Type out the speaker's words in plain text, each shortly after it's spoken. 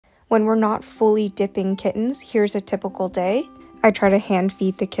When we're not fully dipping kittens, here's a typical day. I try to hand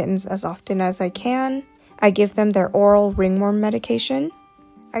feed the kittens as often as I can. I give them their oral ringworm medication.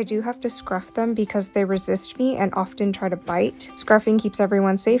 I do have to scruff them because they resist me and often try to bite. Scruffing keeps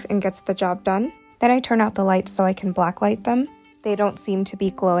everyone safe and gets the job done. Then I turn out the lights so I can blacklight them. They don't seem to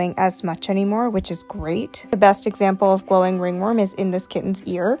be glowing as much anymore, which is great. The best example of glowing ringworm is in this kitten's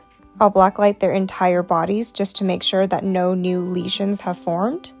ear. I'll blacklight their entire bodies just to make sure that no new lesions have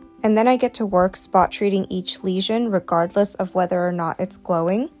formed. And then I get to work spot treating each lesion regardless of whether or not it's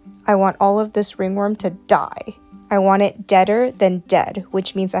glowing. I want all of this ringworm to die. I want it deader than dead,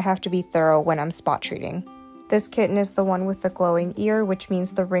 which means I have to be thorough when I'm spot treating. This kitten is the one with the glowing ear, which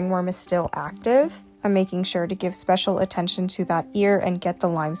means the ringworm is still active. I'm making sure to give special attention to that ear and get the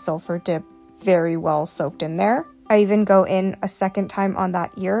lime sulfur dip very well soaked in there. I even go in a second time on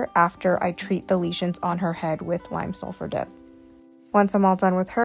that ear after I treat the lesions on her head with lime sulfur dip. Once I'm all done with her,